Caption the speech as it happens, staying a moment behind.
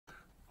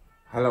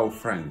Hello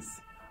friends,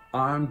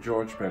 I'm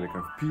George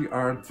Belikov,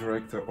 PR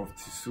Director of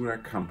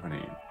Tissura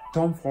Company.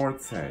 Tom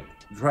Ford said,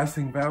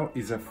 dressing well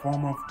is a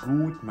form of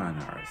good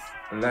manners.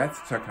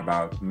 Let's talk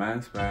about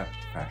menswear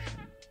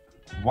fashion.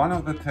 One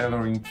of the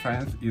tailoring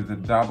trends is a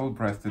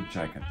double-breasted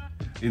jacket.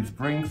 It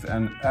brings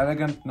an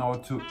elegant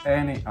note to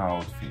any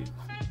outfit.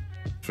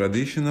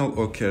 Traditional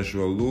or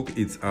casual look,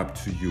 it's up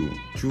to you.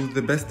 Choose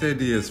the best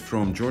ideas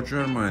from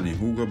Giorgio Armani,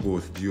 Hugo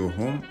Boss, Dior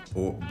Homme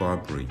or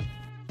Burberry.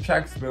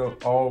 Checks will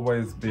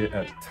always be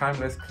a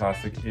timeless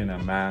classic in a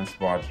man's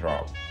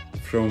wardrobe.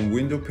 From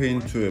window pane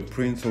to a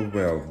Prince of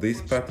Wales,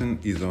 this pattern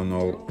is on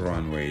all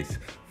runways.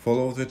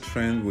 Follow the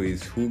trend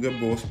with Hugo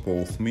Boss,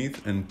 Paul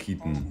Smith and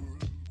Kitten.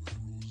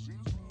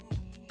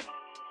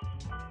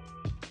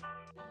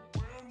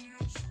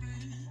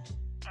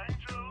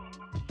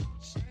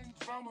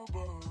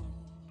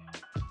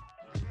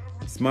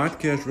 Smart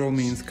casual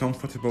means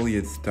comfortable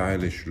yet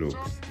stylish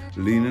looks.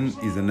 Linen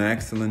is an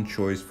excellent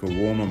choice for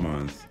warmer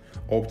months.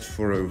 Opt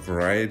for a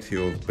variety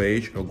of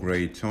beige or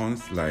grey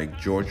tones like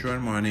Giorgio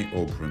Armani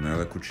or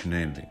Brunello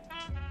Cucinelli.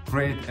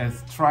 Create a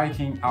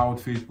striking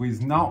outfit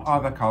with no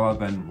other color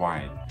than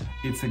white.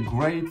 It's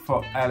great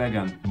for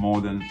elegant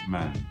modern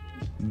men.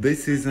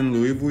 This season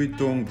Louis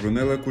Vuitton,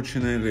 Brunello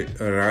Cucinelli,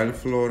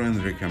 Ralph Lauren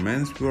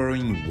recommends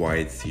wearing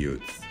white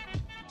suits.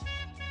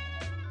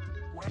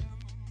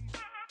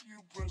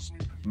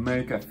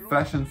 Make a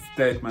fashion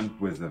statement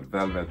with a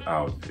velvet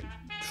outfit.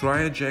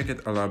 Try a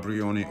jacket a la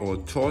Brioni or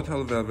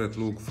total velvet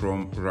look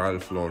from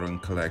Ralph Lauren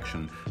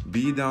collection.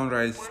 Be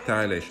downright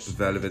stylish,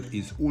 velvet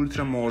is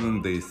ultra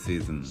modern this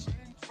season.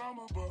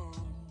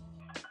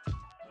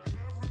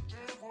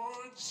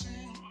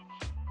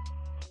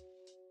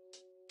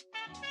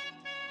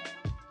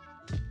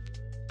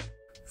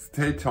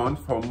 Stay tuned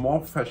for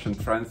more fashion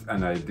trends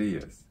and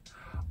ideas.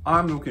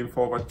 I'm looking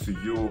forward to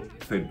your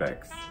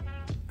feedbacks.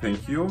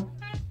 Thank you.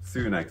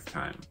 See you next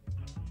time.